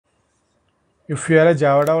If you are a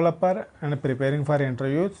Java developer and preparing for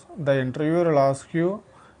interviews, the interviewer will ask you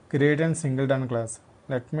create a singleton class.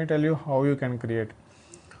 Let me tell you how you can create.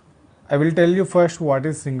 I will tell you first what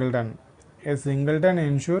is singleton. A singleton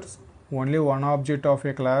ensures only one object of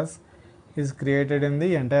a class is created in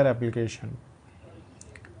the entire application.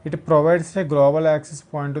 It provides a global access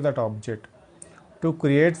point to that object. To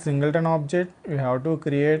create singleton object, you have to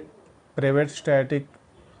create private static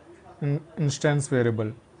instance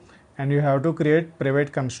variable, and you have to create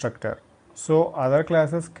private constructor, so other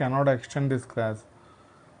classes cannot extend this class.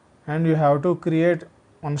 And you have to create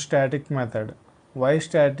one static method. Why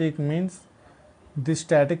static means this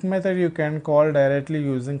static method you can call directly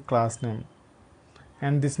using class name,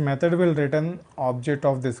 and this method will return object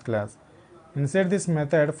of this class. Inside this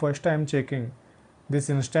method, first I am checking this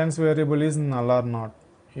instance variable is null or not.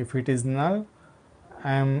 If it is null,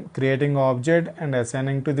 I am creating object and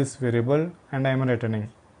assigning to this variable, and I am returning.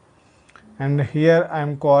 And here I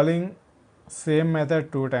am calling same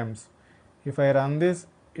method 2 times. If I run this,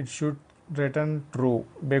 it should return true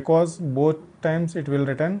because both times it will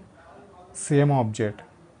return same object.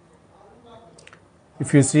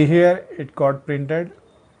 If you see here, it got printed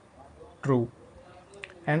true.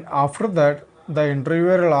 And after that, the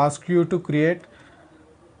interviewer will ask you to create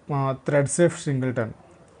thread safe singleton.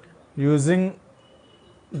 Using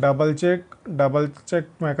double check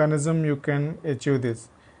mechanism, you can achieve this.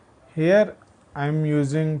 Here I am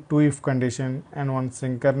using 2 if condition and one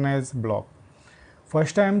synchronized block.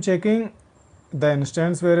 First I am checking the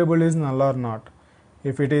instance variable is null or not.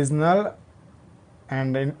 If it is null,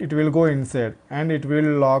 and it will go inside and it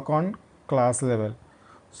will lock on class level.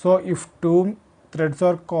 So if 2 threads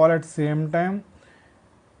are called at same time,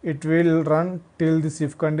 it will run till this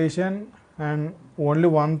if condition, and only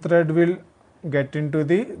one thread will get into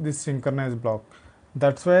this synchronized block.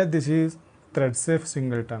 That's why this is thread safe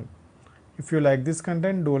singleton. If you like this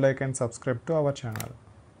content, do like and subscribe to our channel.